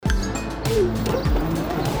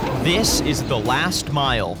This is The Last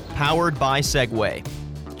Mile, powered by Segway.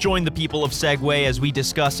 Join the people of Segway as we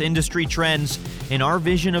discuss industry trends and our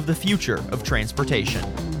vision of the future of transportation.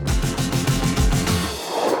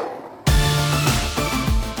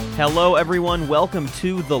 Hello, everyone. Welcome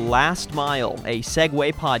to The Last Mile, a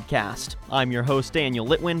Segway podcast. I'm your host, Daniel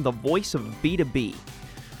Litwin, the voice of B2B.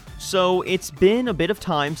 So it's been a bit of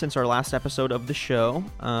time since our last episode of the show,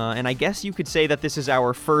 and I guess you could say that this is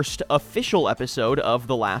our first official episode of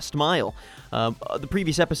The Last Mile. The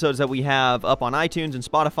previous episodes that we have up on iTunes and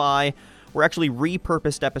Spotify were actually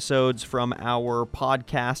repurposed episodes from our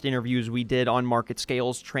podcast interviews we did on Market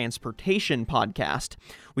Scale's Transportation podcast.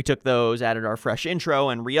 We took those, added our fresh intro,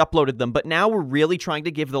 and re-uploaded them, but now we're really trying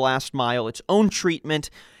to give The Last Mile its own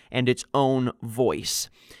treatment and its own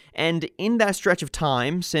voice. And in that stretch of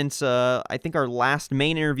time, since I think our last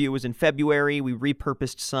main interview was in February, we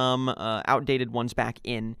repurposed some outdated ones back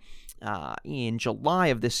in July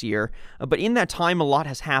of this year. But in that time, a lot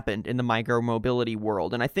has happened in the micromobility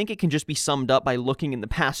world, and I think it can just be summed up by looking in the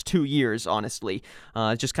past 2 years, honestly.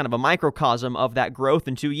 Just kind of a microcosm of that growth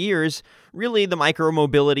in 2 years. Really, the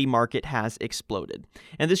micromobility market has exploded.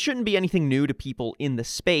 And this shouldn't be anything new to people in the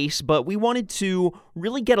space, but we wanted to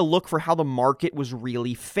really get a look for how the market was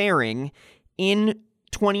really faring in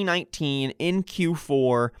 2019, in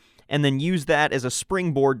Q4, and then use that as a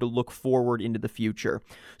springboard to look forward into the future.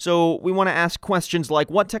 So we want to ask questions like,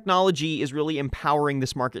 what technology is really empowering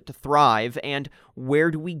this market to thrive, and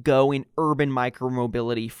where do we go in urban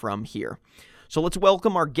micromobility from here? So let's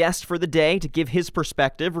welcome our guest for the day to give his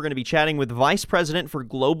perspective. We're going to be chatting with Vice President for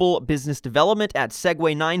Global Business Development at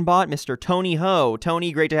Segway Ninebot, Mr. Tony Ho.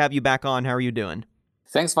 Tony, great to have you back on. How are you doing?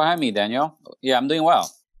 Thanks for having me, Daniel. Yeah, I'm doing well.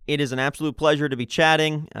 It is an absolute pleasure to be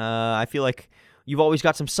chatting. I feel like you've always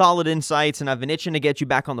got some solid insights, and I've been itching to get you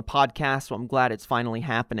back on the podcast, so I'm glad it's finally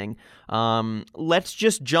happening. Let's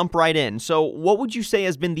just jump right in. So what would you say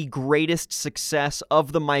has been the greatest success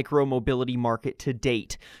of the micro-mobility market to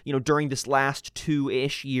date, during this last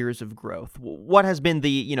 2-ish years of growth? What has been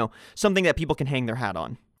the, something that people can hang their hat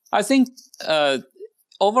on? I think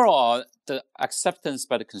overall, the acceptance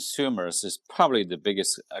by the consumers is probably the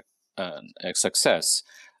biggest success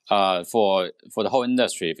for the whole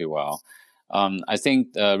industry, if you will. I think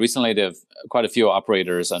recently there have quite a few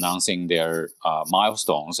operators announcing their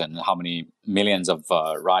milestones and how many millions of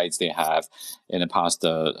rides they have in the past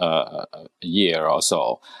year or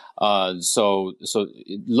so. So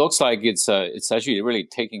it looks like it's actually really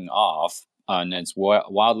taking off, and it's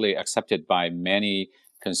widely accepted by many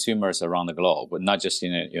consumers around the globe, but not just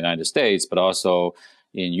in the United States, but also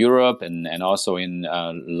in Europe and also in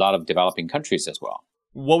a lot of developing countries as well.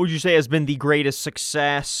 What would you say has been the greatest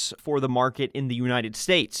success for the market in the United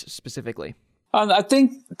States specifically? I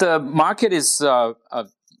think the market is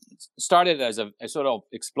started as a sort of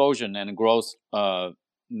explosion, and growth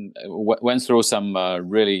went through some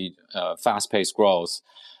really fast-paced growth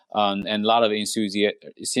and a lot of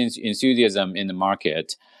enthusiasm in the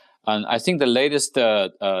market. And I think the latest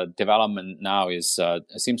development now is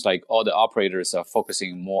it seems like all the operators are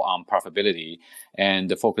focusing more on profitability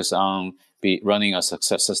and the focus on running a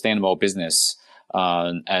sustainable business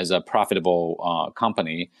as a profitable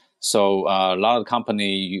company. So a lot of the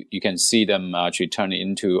company, you can see them actually turn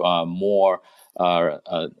into more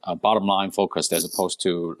bottom line focused as opposed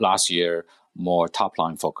to last year more top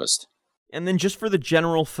line focused. And then just for the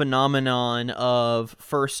general phenomenon of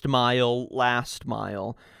first mile, last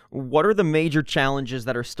mile, what are the major challenges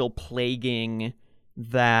that are still plaguing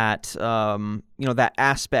that, that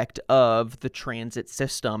aspect of the transit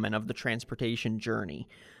system and of the transportation journey?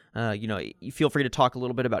 You feel free to talk a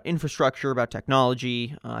little bit about infrastructure, about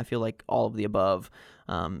technology. I feel like all of the above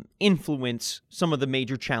influence some of the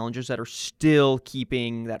major challenges that are still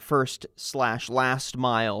keeping that first/last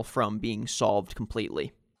mile from being solved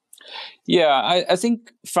completely. Yeah, I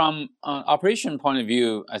think from an operation point of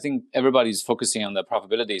view, I think everybody's focusing on the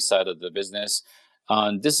profitability side of the business.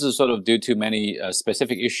 This is sort of due to many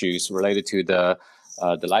specific issues related to the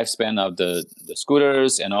lifespan of the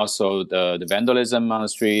scooters, and also the vandalism on the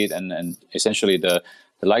street, and essentially the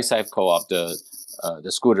life cycle of the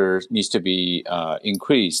scooter needs to be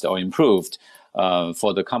increased or improved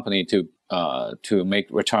for the company to make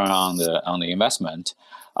return on the investment.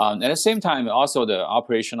 At the same time, also the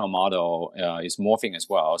operational model is morphing as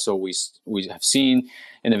well. So we have seen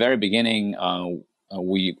in the very beginning,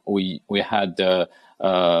 we had the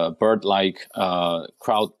bird-like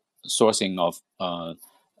crowdsourcing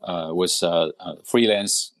with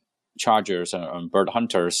freelance chargers and bird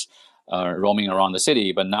hunters roaming around the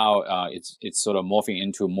city. But now it's sort of morphing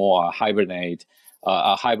into more a hybrid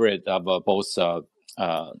of both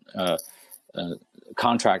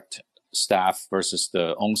contract staff versus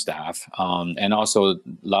the own staff, and also a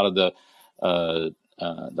lot of the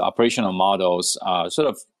operational models are sort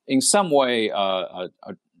of in some way a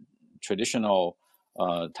traditional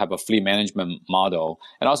type of fleet management model,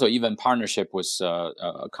 and also even partnership with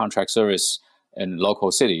contract service in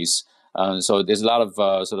local cities. So there's a lot of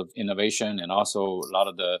sort of innovation, and also a lot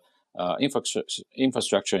of the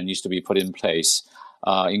infrastructure needs to be put in place,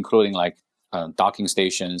 including like docking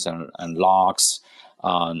stations and locks,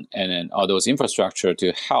 and then all those infrastructure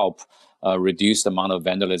to help reduce the amount of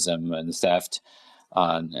vandalism and theft,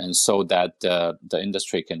 and so that the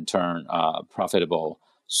industry can turn profitable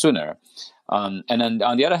sooner. And then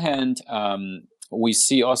on the other hand, we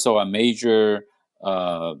see also a major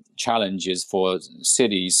challenges for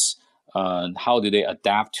cities. How do they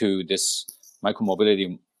adapt to this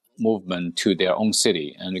micromobility movement to their own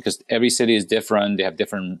city? And because every city is different, they have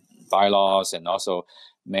different bylaws and also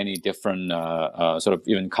many different sort of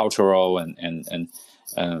even cultural and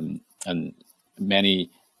many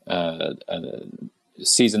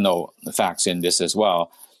seasonal facts in this as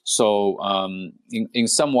well. So in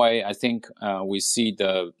some way, I think we see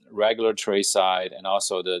the regulatory side and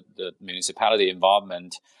also the municipality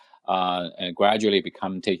involvement and gradually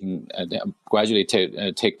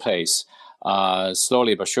take place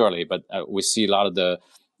slowly but surely. But we see a lot of the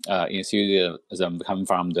enthusiasm coming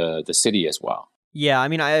from the city as well. Yeah, I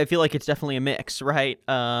mean, I feel like it's definitely a mix, right?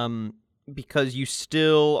 Because you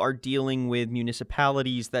still are dealing with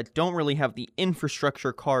municipalities that don't really have the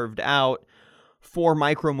infrastructure carved out for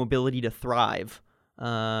micromobility to thrive.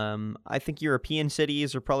 I think European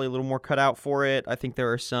cities are probably a little more cut out for it. I think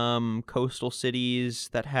there are some coastal cities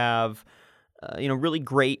that have, really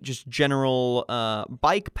great just general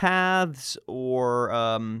bike paths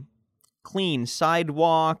or clean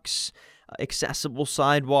sidewalks, accessible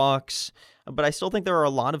sidewalks. But I still think there are a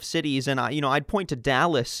lot of cities, and I'd point to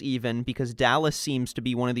Dallas even, because Dallas seems to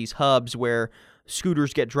be one of these hubs where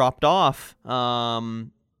scooters get dropped off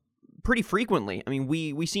pretty frequently. I mean,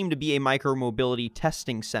 we seem to be a micromobility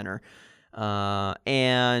testing center,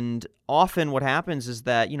 and often what happens is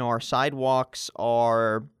that our sidewalks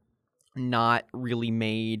are not really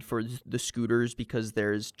made for the scooters because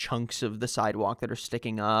there's chunks of the sidewalk that are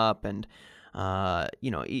sticking up, and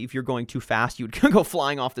if you're going too fast, you would go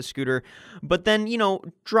flying off the scooter. But then,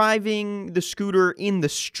 driving the scooter in the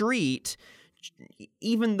street,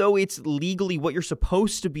 even though it's legally what you're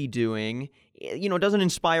supposed to be doing, it doesn't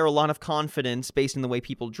inspire a lot of confidence based on the way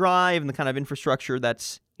people drive and the kind of infrastructure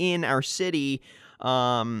that's in our city.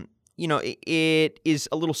 It is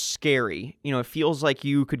a little scary. It feels like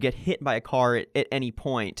you could get hit by a car at any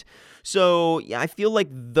point. So yeah, I feel like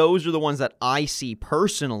those are the ones that I see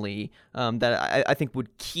personally that I think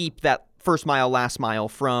would keep that first mile, last mile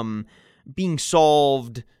from being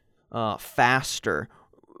solved faster.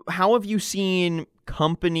 How have you seen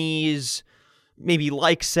companies maybe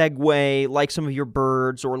like Segway, like some of your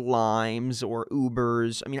Birds or Limes or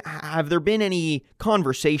Ubers? I mean, have there been any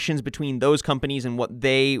conversations between those companies and what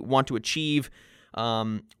they want to achieve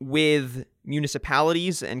with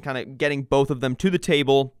municipalities, and kind of getting both of them to the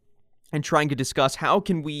table and trying to discuss how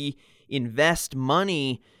can we invest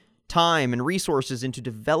money, time, and resources into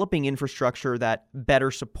developing infrastructure that better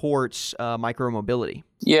supports micromobility?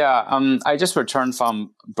 Yeah, I just returned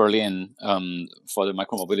from Berlin for the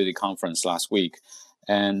micromobility conference last week,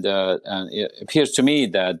 and it appears to me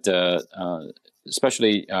that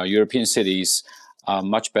especially European cities are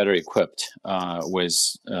much better equipped with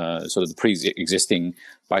sort of the pre-existing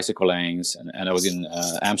bicycle lanes, and I was in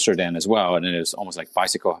Amsterdam as well, and it is almost like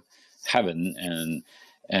bicycle heaven,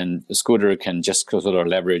 and the scooter can just sort of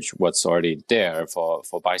leverage what's already there for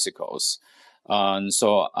bicycles.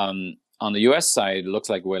 So on the U.S. side, it looks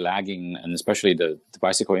like we're lagging, and especially the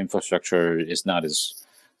bicycle infrastructure is not as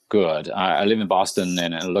good. I live in Boston,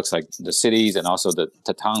 and it looks like the cities and also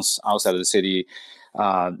the towns outside of the city,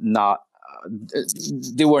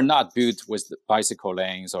 they were not built with the bicycle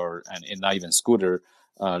lanes and not even scooter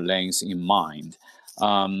lanes in mind.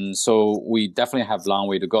 So we definitely have a long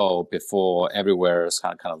way to go before everywhere is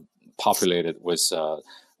kind of populated with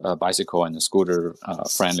bicycle and scooter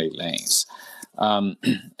friendly lanes.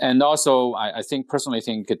 And also, I personally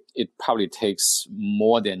think it probably takes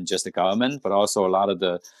more than just the government, but also a lot of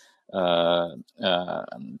the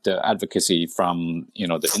advocacy from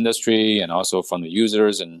the industry and also from the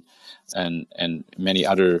users and many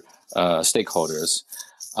other stakeholders.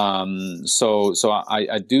 So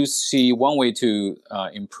I do see one way to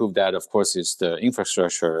improve that, of course, is the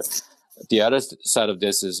infrastructure. The other side of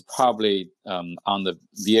this is probably on the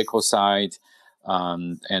vehicle side,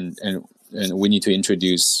 and we need to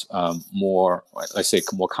introduce more, let's say,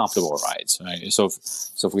 more comfortable rides. Right? So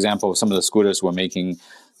for example, some of the scooters we're making,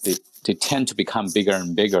 they tend to become bigger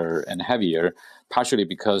and bigger and heavier, partially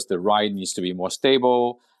because the ride needs to be more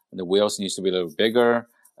stable, and the wheels needs to be a little bigger,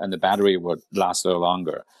 and the battery would last a little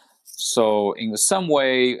longer. So in some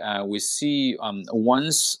way, we see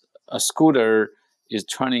once a scooter is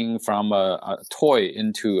turning from a toy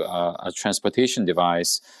into a transportation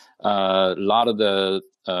device, a lot of the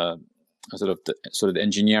sort of the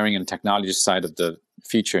engineering and technology side of the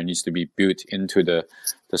feature needs to be built into the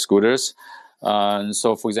scooters. And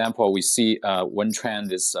so, for example, we see one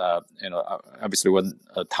trend is, obviously when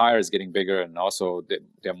a tire is getting bigger, and also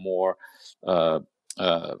they're more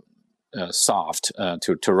soft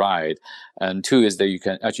to ride. And two is that you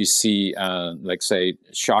can actually see, like say,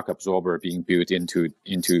 shock absorber being built into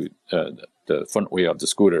the front wheel of the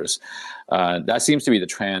scooters. That seems to be the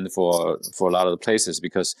trend for a lot of the places,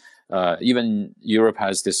 because even Europe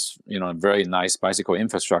has this very nice bicycle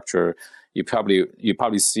infrastructure. You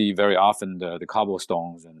probably see very often the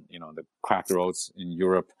cobblestones and the cracked roads in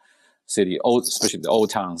Europe city, especially the old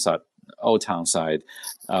town side.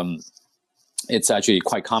 It's actually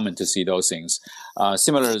quite common to see those things.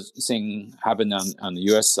 Similar thing happened on the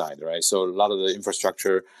U.S. side, right? So a lot of the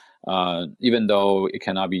infrastructure, even though it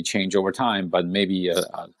cannot be changed over time, but maybe a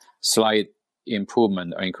slight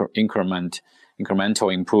improvement or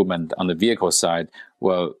incremental improvement on the vehicle side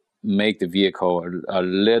will make the vehicle a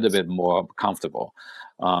little bit more comfortable.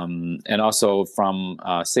 And also from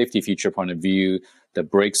a safety feature point of view, the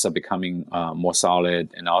brakes are becoming more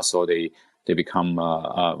solid, and also they become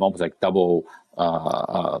almost like double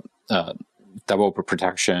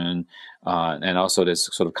protection, and also this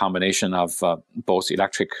sort of combination of both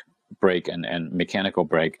electric brake and mechanical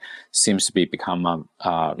brake seems to be become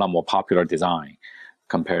a lot more popular design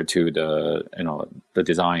compared to the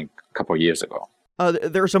design a couple of years ago.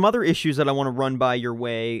 There are some other issues that I want to run by your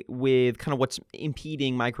way with kind of what's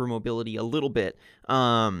impeding micromobility a little bit.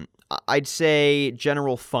 I'd say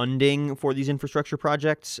general funding for these infrastructure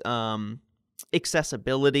projects,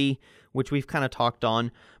 accessibility, which we've kind of talked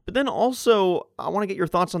on, but then also I want to get your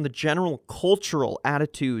thoughts on the general cultural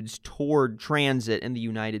attitudes toward transit in the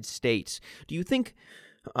United States. Do you think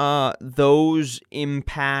those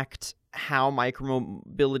impact how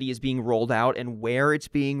micromobility is being rolled out and where it's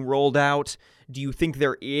being rolled out? Do you think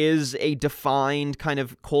there is a defined kind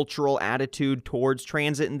of cultural attitude towards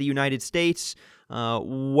transit in the United States?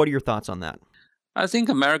 What are your thoughts on that? I think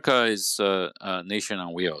America is a nation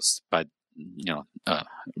on wheels, but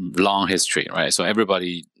long history, right? So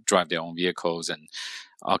everybody drive their own vehicles, and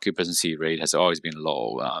occupancy rate has always been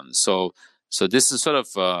low. So this is sort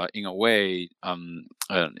of in a way,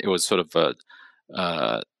 it was sort of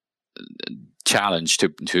a challenge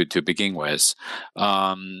to begin with,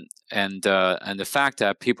 and the fact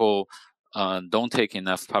that people don't take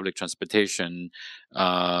enough public transportation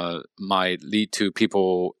might lead to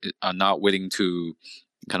people are not willing to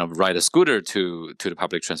kind of ride a scooter to the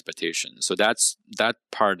public transportation. So that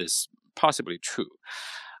part is possibly true.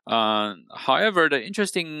 However, the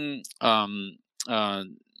interesting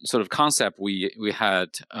sort of concept we had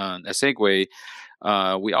at Segway,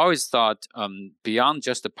 we always thought beyond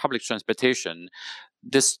just the public transportation,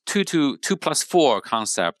 this 2+4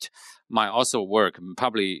 concept might also work,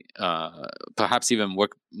 probably perhaps even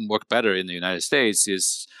work better in the United States.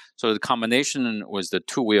 Is sort of the combination with the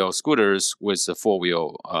two-wheel scooters with the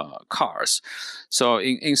four-wheel cars. So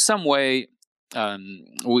in some way,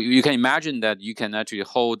 you can imagine that you can actually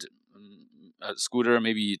hold a scooter,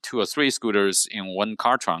 maybe 2 or 3 scooters in one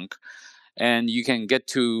car trunk, and you can get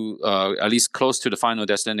to at least close to the final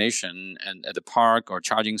destination and at the park or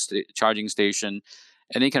charging station,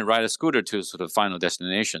 and you can ride a scooter to sort of final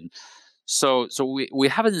destination. So we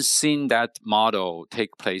haven't seen that model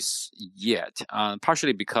take place yet,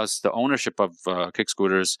 partially because the ownership of kick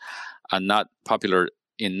scooters are not popular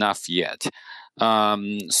enough yet.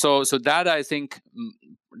 So that, I think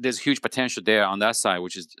there's huge potential there on that side,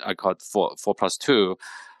 which is I call it 4+2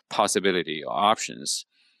 possibility or options.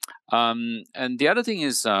 And the other thing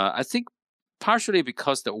is, I think partially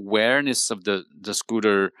because the awareness of the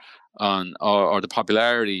scooter or the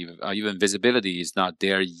popularity, even visibility, is not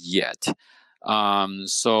there yet.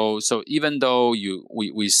 So even though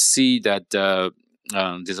we see that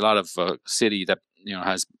there's a lot of city that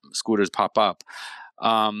has scooters pop up,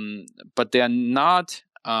 but they're not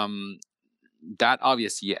that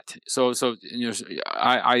obvious yet. So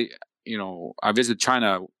I visit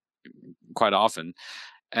China quite often,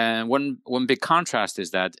 and one big contrast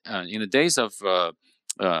is that in the days of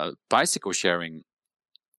bicycle sharing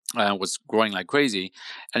was growing like crazy,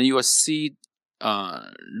 and you will see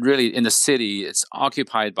really in the city, it's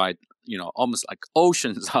occupied by almost like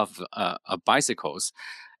oceans of bicycles,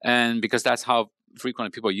 and because that's how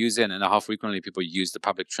frequently people use it and how frequently people use the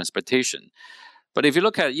public transportation. But if you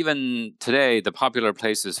look at even today, the popular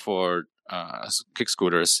places for kick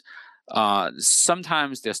scooters,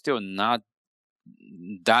 sometimes they're still not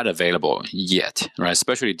that available yet, right?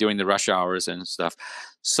 Especially during the rush hours and stuff.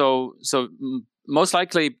 So most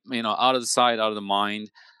likely, out of the sight, out of the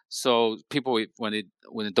mind. So people, when they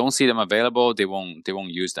don't see them available, they won't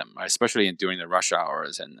use them, right? Especially during the rush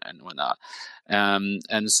hours and whatnot.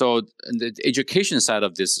 And so the education side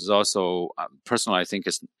of this is also, personally, I think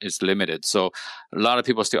is limited. So a lot of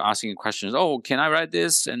people are still asking questions. Oh, can I ride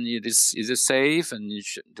this? And is it safe? And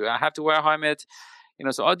do I have to wear a helmet?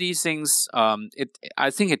 So all these things, I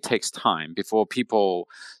think it takes time before people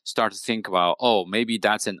start to think about, oh, maybe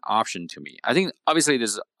that's an option to me. I think obviously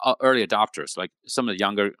there's early adopters, like some of the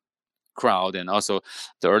younger crowd, and also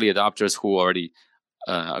the early adopters who already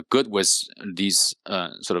are good with these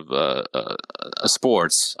sort of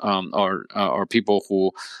sports, or people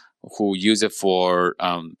who use it for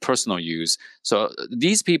personal use. So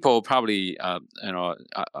these people probably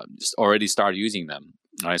already start using them.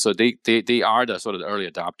 Right, so they are the sort of the early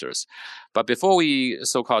adopters, but before we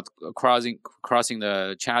so-called crossing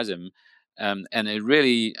the chasm, and it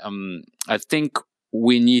really, I think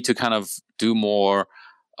we need to kind of do more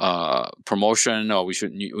promotion, or we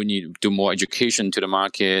need to do more education to the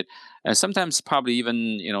market, and sometimes probably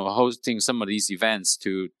even hosting some of these events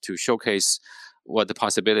to showcase what the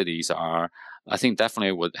possibilities are. I think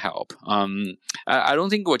definitely would help. I don't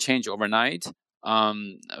think it will change overnight.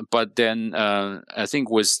 But then I think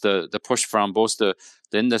with the push from both the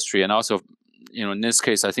industry and also, in this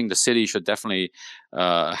case, I think the city should definitely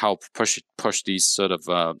help push these sort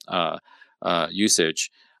of usage.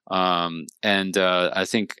 And I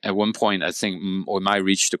think at one point, I think we might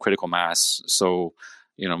reach the critical mass. So,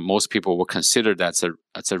 most people will consider that's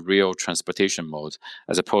a real transportation mode,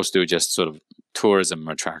 as opposed to just sort of tourism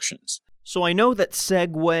attractions. So I know that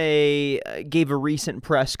Segway gave a recent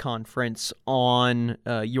press conference on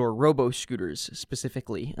your robo-scooters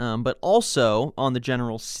specifically, but also on the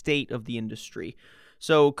general state of the industry.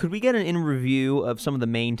 So could we get an in-review of some of the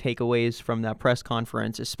main takeaways from that press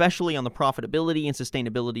conference, especially on the profitability and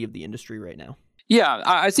sustainability of the industry right now? Yeah,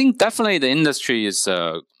 I think definitely the industry is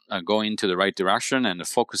going to the right direction, and the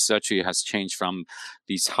focus actually has changed from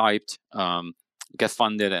these hyped get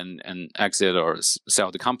funded and exit or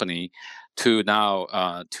sell the company to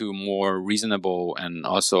now to more reasonable and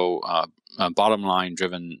also bottom line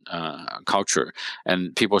driven culture,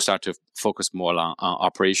 and people start to focus more on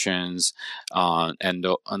operations and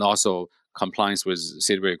also compliance with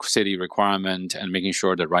city requirement and making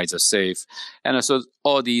sure the rides are safe, and so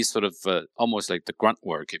all these sort of almost like the grunt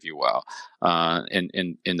work, if you will,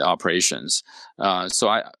 in the operations. So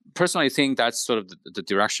I personally think that's sort of the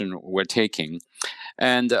direction we're taking.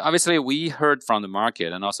 And obviously, we heard from the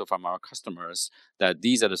market and also from our customers that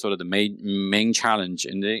these are the sort of the main challenge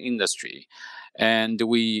in the industry. And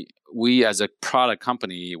we as a product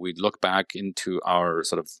company, we look back into our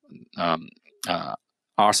sort of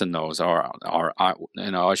arsenals, or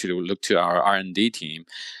actually we look to our R&D team,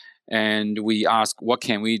 and we ask, what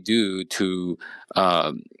can we do to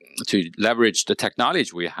leverage the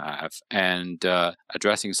technology we have and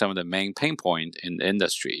addressing some of the main pain point in the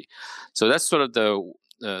industry. So that's sort of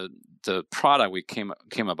the product we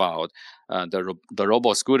came about, the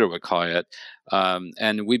robo scooter, we call it,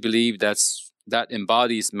 and we believe that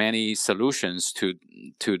embodies many solutions to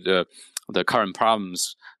the current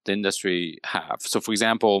problems the industry have. So, for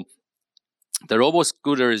example, the robo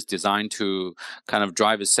scooter is designed to kind of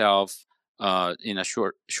drive itself in a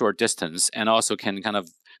short distance, and also can kind of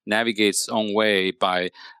navigate its own way by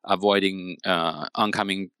avoiding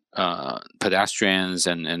oncoming pedestrians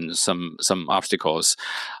and some obstacles,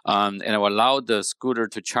 and it will allow the scooter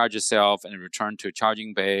to charge itself and return to a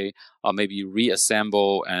charging bay, or maybe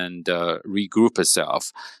reassemble and regroup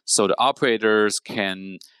itself, so the operators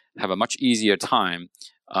can have a much easier time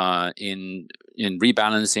in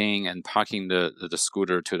rebalancing and parking the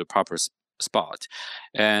scooter to the proper spot.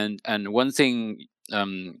 And one thing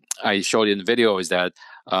I showed in the video is that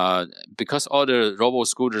because all the robo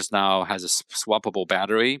scooters now has a swappable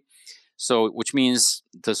battery, so which means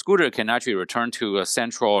the scooter can actually return to a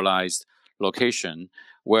centralized location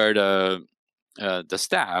where the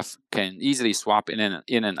staff can easily swap in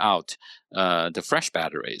and out the fresh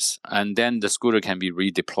batteries, and then the scooter can be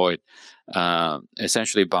redeployed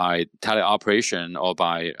essentially by teleoperation or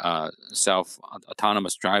by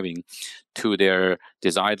self-autonomous driving to their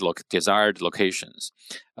desired locations.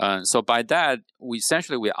 So by that, we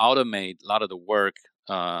automate a lot of the work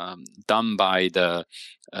done by the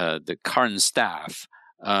current staff,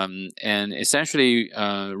 and essentially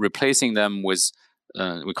replacing them with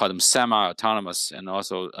we call them semi-autonomous and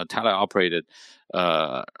also tele-operated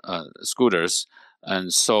scooters.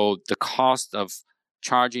 And so the cost of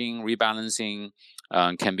charging, rebalancing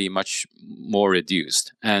can be much more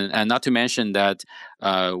reduced. And not to mention that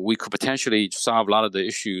we could potentially solve a lot of the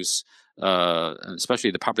issues,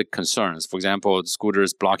 especially the public concerns. For example, the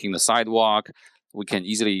scooters blocking the sidewalk. We can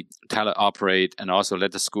easily tele-operate and also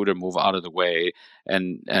let the scooter move out of the way,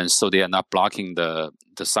 and so they are not blocking the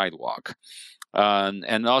sidewalk.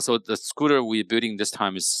 And also the scooter we're building this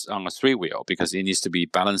time is on a 3-wheel because it needs to be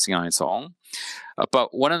balancing on its own.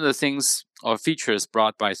 But one of the things or features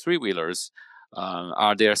brought by 3-wheelers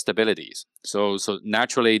are their stabilities. So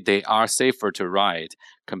naturally they are safer to ride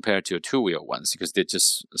compared to 2-wheel ones because they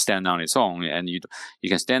just stand on its own, and you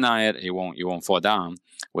can stand on it, you won't fall down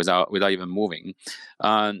without even moving.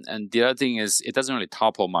 And the other thing is it doesn't really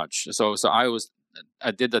topple much. So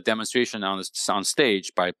I did the demonstration on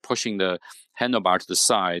stage by pushing the handlebar to the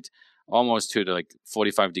side, almost to the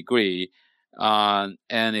 45 degree, and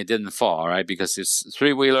it didn't fall, right? Because it's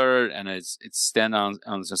 3-wheeler and it's stand on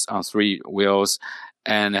 3 wheels,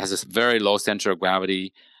 and it has a very low center of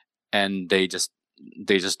gravity, and they just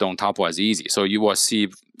don't topple as easy. So you will see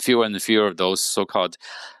fewer and fewer of those so-called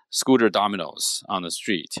scooter dominoes on the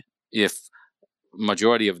street if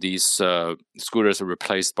majority of these scooters are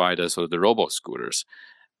replaced by the robo scooters.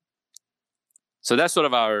 So that's sort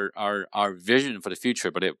of our vision for the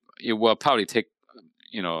future, but it will probably take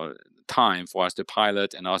time for us to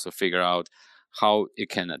pilot and also figure out how it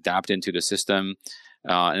can adapt into the system,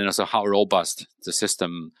 and also how robust the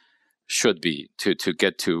system should be to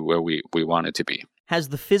get to where we want it to be. Has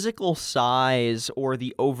the physical size or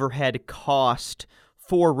the overhead cost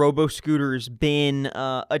for robo-scooters been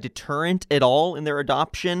a deterrent at all in their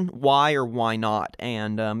adoption? Why or why not?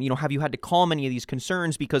 And, have you had to calm any of these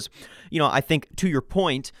concerns? Because, I think to your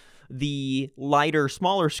point, the lighter,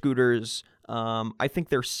 smaller scooters, I think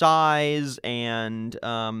their size and,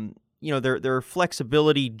 their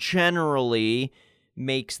flexibility generally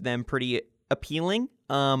makes them pretty appealing.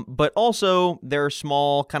 But also their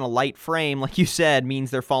small kind of light frame, like you said,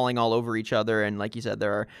 means they're falling all over each other. And like you said,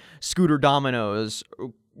 there are scooter dominoes,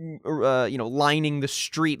 lining the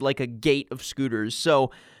street like a gate of scooters.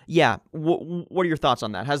 So yeah, what are your thoughts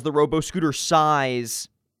on that? Has the robo-scooter size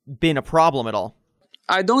been a problem at all?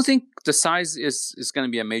 I don't think the size is going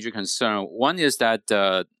to be a major concern. One is that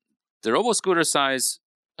the robo-scooter size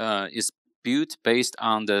is built based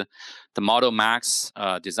on the Model Max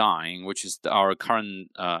design, which is our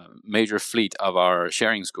current major fleet of our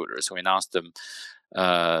sharing scooters. We announced them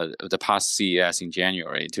the past CES in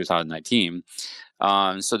January 2019.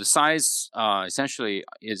 So the size essentially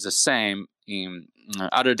is the same,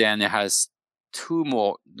 other than it has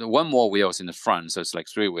one more wheels in the front, so it's like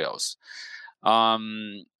 3 wheels.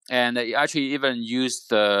 And they actually even use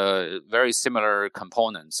the very similar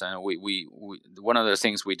components. And we one of the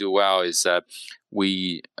things we do well is that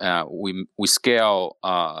we scale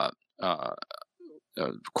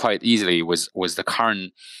quite easily with the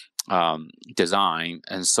current design,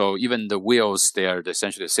 and so even the wheels, they're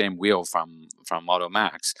essentially the same wheel from Model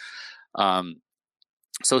Max.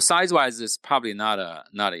 So size-wise, it's probably not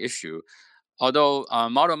an issue. Although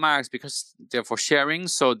Model Max, because they're for sharing,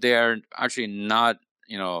 so they're actually not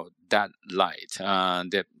that light.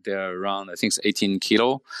 They're around, I think it's 18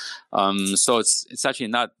 kilo. So it's actually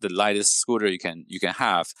not the lightest scooter you can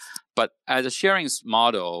have. But as a sharing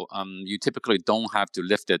model, you typically don't have to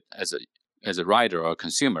lift it as a rider or a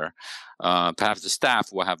consumer. Perhaps the staff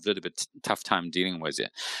will have a little bit tough time dealing with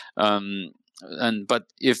it. But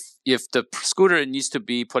if the scooter needs to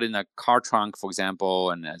be put in a car trunk, for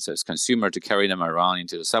example, and as a consumer to carry them around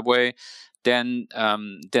into the subway, then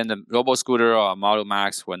the robo scooter or Model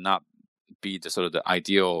Max will not be the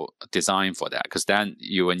ideal design for that, because then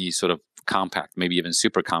you will need sort of compact, maybe even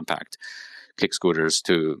super compact kick scooters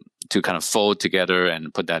to kind of fold together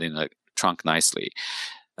and put that in the trunk nicely.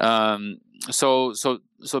 So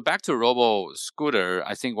back to robo scooter,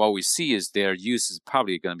 I think what we see is their use is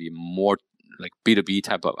probably going to be more like B2B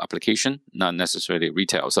type of application, not necessarily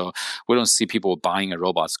retail. So we don't see people buying a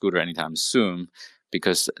robot scooter anytime soon,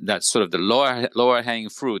 because that's sort of the lower hanging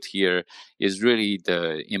fruit here is really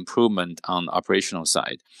the improvement on the operational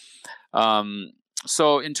side.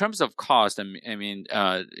 So in terms of cost, I mean,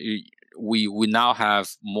 we now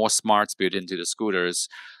have more smarts built into the scooters.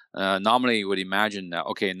 Normally you would imagine that,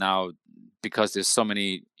 okay, now because there's so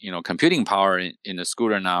many computing power in the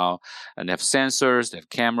scooter now, and they have sensors, they have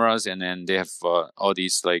cameras, and then they have all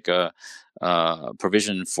these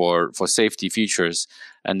provision for safety features,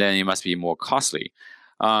 and then it must be more costly.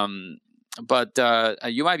 But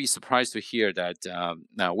you might be surprised to hear that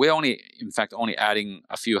now we're in fact only adding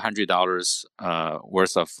a few $100s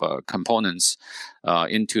worth of components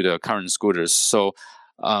into the current scooters. So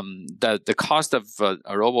the cost of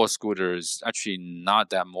a robo scooter is actually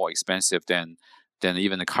not that more expensive than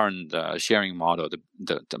even the current sharing model,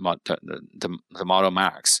 the Model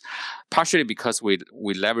Max. Partially because we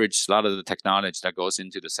leverage a lot of the technology that goes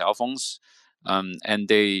into the cell phones, and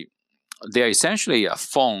they're essentially a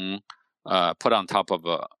phone put on top of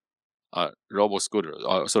a robo scooter,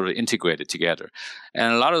 or sort of integrated together.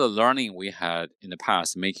 And a lot of the learning we had in the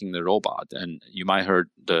past making the robot, and you might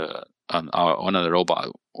heard one of the robot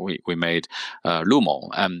we made, Lumo,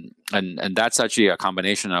 and that's actually a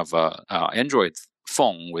combination of Android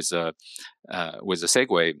phone with a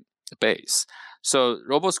Segway base. So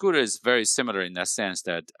robo scooter is very similar in that sense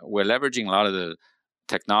that we're leveraging a lot of the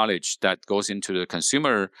technology that goes into the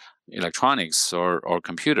consumer electronics or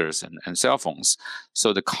computers and cell phones.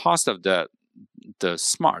 So the cost of the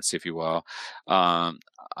smarts, if you will,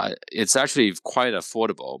 it's actually quite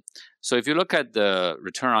affordable. So if you look at the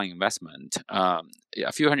return on investment, a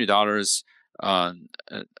few $100s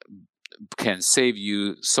can save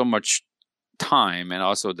you so much time and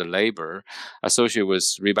also the labor associated with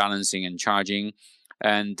rebalancing and charging,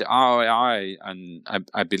 and ROI, and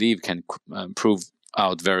I believe can prove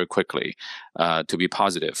out very quickly to be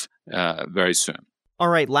positive very soon. All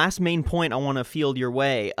right, last main point I want to field your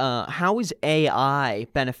way. How is AI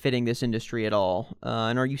benefiting this industry at all?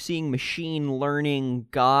 And are you seeing machine learning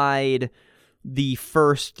guide the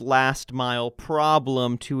first last mile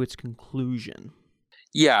problem to its conclusion?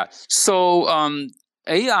 Yeah, so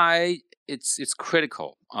AI, it's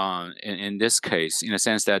critical in this case, in a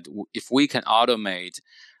sense that if we can automate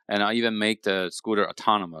and even make the scooter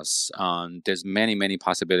autonomous, there's many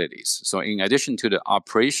possibilities. So in addition to the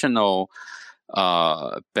operational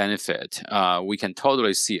benefit, we can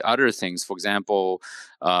totally see other things. For example,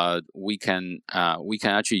 we can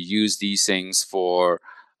actually use these things for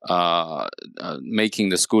making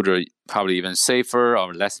the scooter probably even safer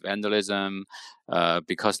or less vandalism,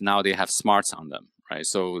 because now they have smarts on them, right?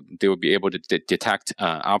 So they will be able to detect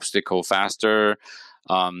obstacle faster.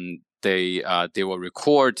 They will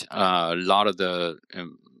record a lot of the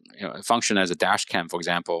function as a dash cam, for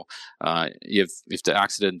example. If the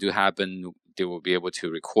accident do happen, they will be able to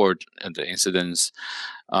record the incidents.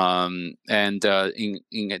 And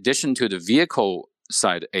in addition to the vehicle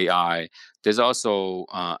side AI, there's also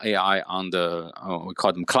AI on the we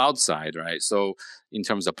call them cloud side, right? So in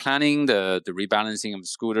terms of planning the rebalancing of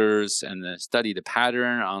scooters and study the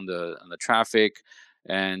pattern on the traffic,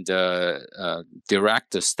 and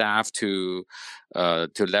direct the staff to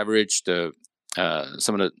leverage the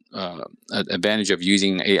some of the advantage of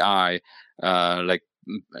using AI, like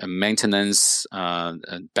maintenance,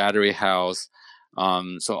 battery health.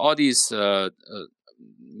 So all these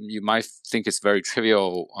you might think it's very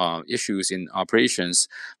trivial issues in operations,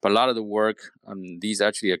 but a lot of the work, these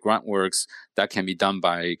actually are grunt works that can be done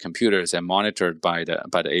by computers and monitored by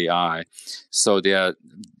the AI. So the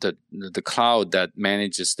cloud that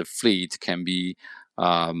manages the fleet can be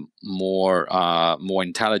more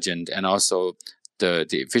intelligent, and also the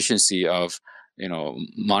efficiency of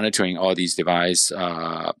monitoring all these devices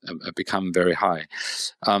become very high.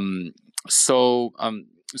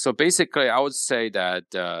 So basically, I would say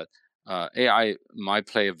that AI might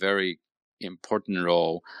play a very important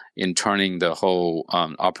role in turning the whole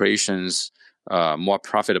operations more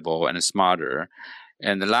profitable and smarter.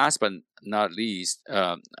 And the last but not least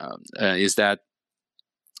is that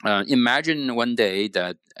imagine one day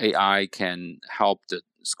that AI can help the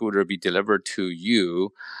scooter be delivered to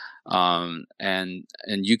you, and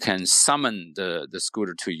you can summon the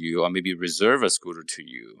scooter to you, or maybe reserve a scooter to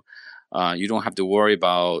you. You don't have to worry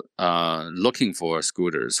about looking for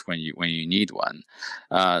scooters when you need one.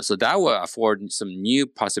 So that will afford some new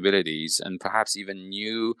possibilities, and perhaps even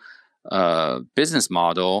new business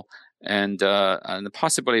model, and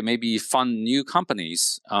possibly maybe fund new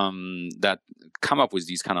companies that come up with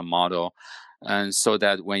these kind of model. And so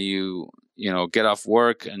that when you get off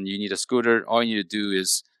work and you need a scooter, all you need to do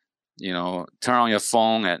is turn on your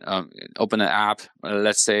phone and open an app.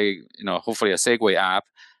 Let's say hopefully a Segway app.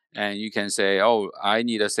 And you can say, "Oh, I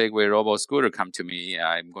need a Segway robo scooter. Come to me.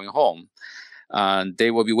 I'm going home."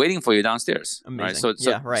 They will be waiting for you downstairs. Amazing.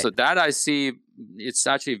 Right? So that I see, it's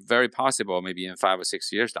actually very possible. Maybe in 5 or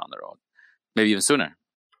 6 years down the road, maybe even sooner.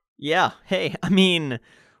 Yeah. Hey, I mean,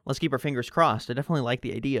 let's keep our fingers crossed. I definitely like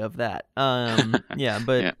the idea of that.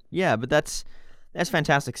 But that's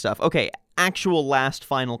fantastic stuff. Okay, actual last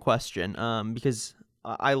final question, because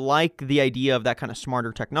I like the idea of that kind of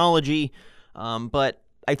smarter technology, but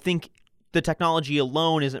I think the technology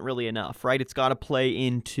alone isn't really enough, right? It's got to play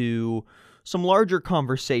into some larger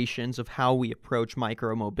conversations of how we approach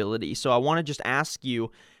micromobility. So I want to just ask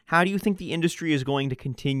you, how do you think the industry is going to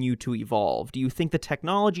continue to evolve? Do you think the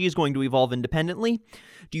technology is going to evolve independently?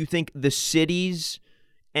 Do you think the cities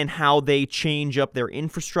and how they change up their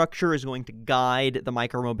infrastructure is going to guide the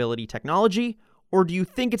micromobility technology? Or do you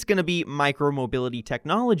think it's going to be micromobility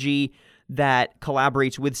technology that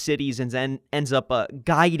collaborates with cities and then ends up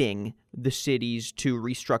guiding the cities to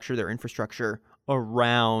restructure their infrastructure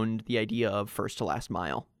around the idea of first to last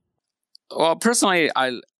mile? Well, personally,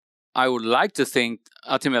 I would like to think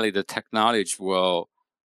ultimately the technology will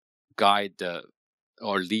guide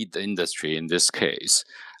or lead the industry in this case.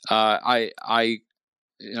 I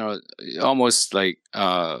almost like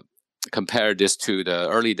compare this to the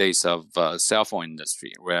early days of cell phone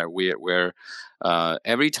industry, where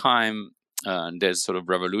every time there's sort of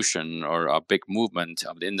revolution or a big movement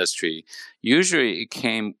of the industry, usually it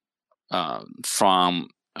came from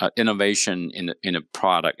innovation in a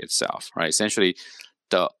product itself, right? Essentially,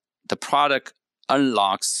 the product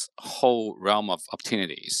unlocks a whole realm of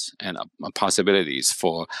opportunities and possibilities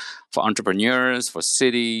for entrepreneurs, for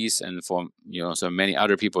cities, and for so many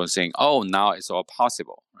other people saying, "Oh, now it's all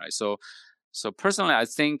possible," right? So personally, I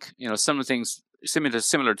think some of the things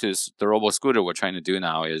similar to the robo scooter we're trying to do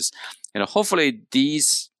now is, hopefully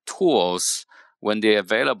these tools, when they're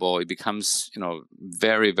available, it becomes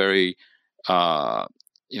very, very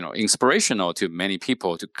inspirational to many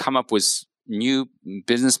people to come up with new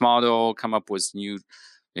business model, come up with new,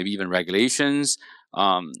 maybe even regulations.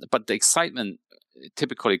 But the excitement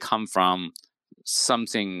typically come from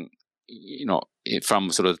something, from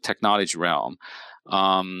sort of the technology realm.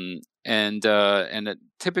 And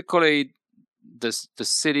typically the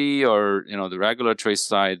city or, the regulatory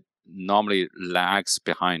side normally lags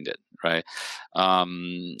behind it, right?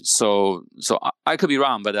 So I could be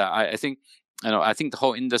wrong, but I think, I think the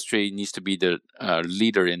whole industry needs to be the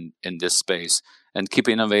leader in this space and keep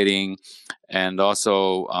innovating, and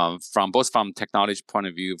also from technology point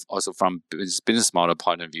of view, also from business model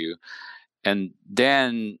point of view, and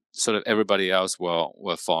then sort of everybody else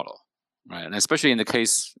will follow, right? And especially in the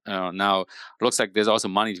case now, it looks like there's also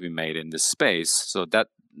money to be made in this space, so that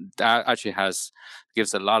actually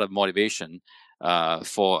gives a lot of motivation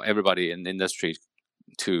for everybody in the industry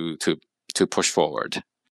to push forward.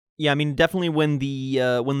 Yeah, I mean, definitely when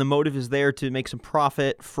the motive is there to make some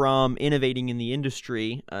profit from innovating in the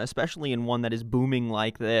industry, especially in one that is booming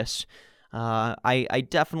like this, I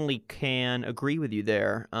definitely can agree with you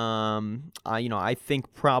there. I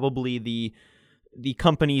think probably the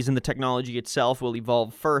companies and the technology itself will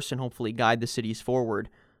evolve first and hopefully guide the cities forward.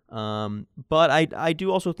 But I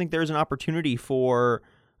do also think there's an opportunity for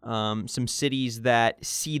some cities that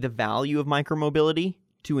see the value of micromobility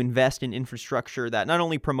to invest in infrastructure that not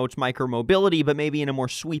only promotes micromobility, but maybe in a more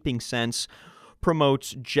sweeping sense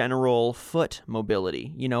promotes general foot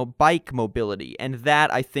mobility, bike mobility. And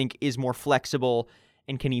that, I think, is more flexible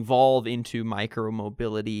and can evolve into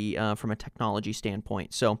micromobility from a technology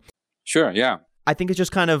standpoint. So, sure, yeah. I think it's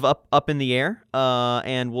just kind of up in the air,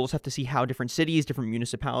 and we'll just have to see how different cities, different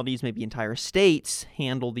municipalities, maybe entire states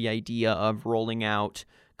handle the idea of rolling out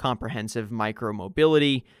comprehensive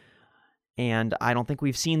micromobility. And I don't think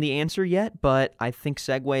we've seen the answer yet, but I think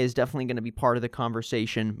Segway is definitely going to be part of the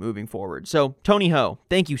conversation moving forward. So, Tony Ho,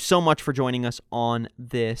 thank you so much for joining us on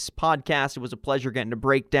this podcast. It was a pleasure getting to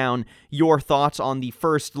break down your thoughts on the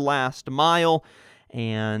first last mile,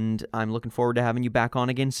 and I'm looking forward to having you back on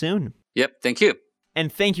again soon. Yep, thank you.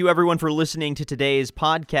 And thank you, everyone, for listening to today's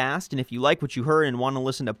podcast. And if you like what you heard and want to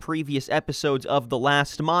listen to previous episodes of The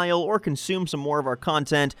Last Mile or consume some more of our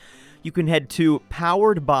content, you can head to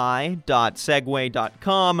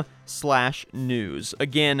poweredby.segway.com/news.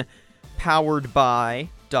 Again,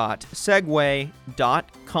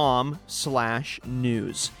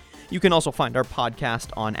 poweredby.segway.com/news. You can also find our podcast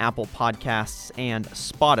on Apple Podcasts and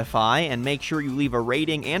Spotify, and make sure you leave a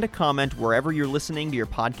rating and a comment wherever you're listening to your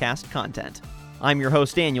podcast content. I'm your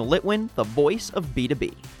host, Daniel Litwin, the voice of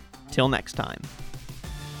B2B. Till next time.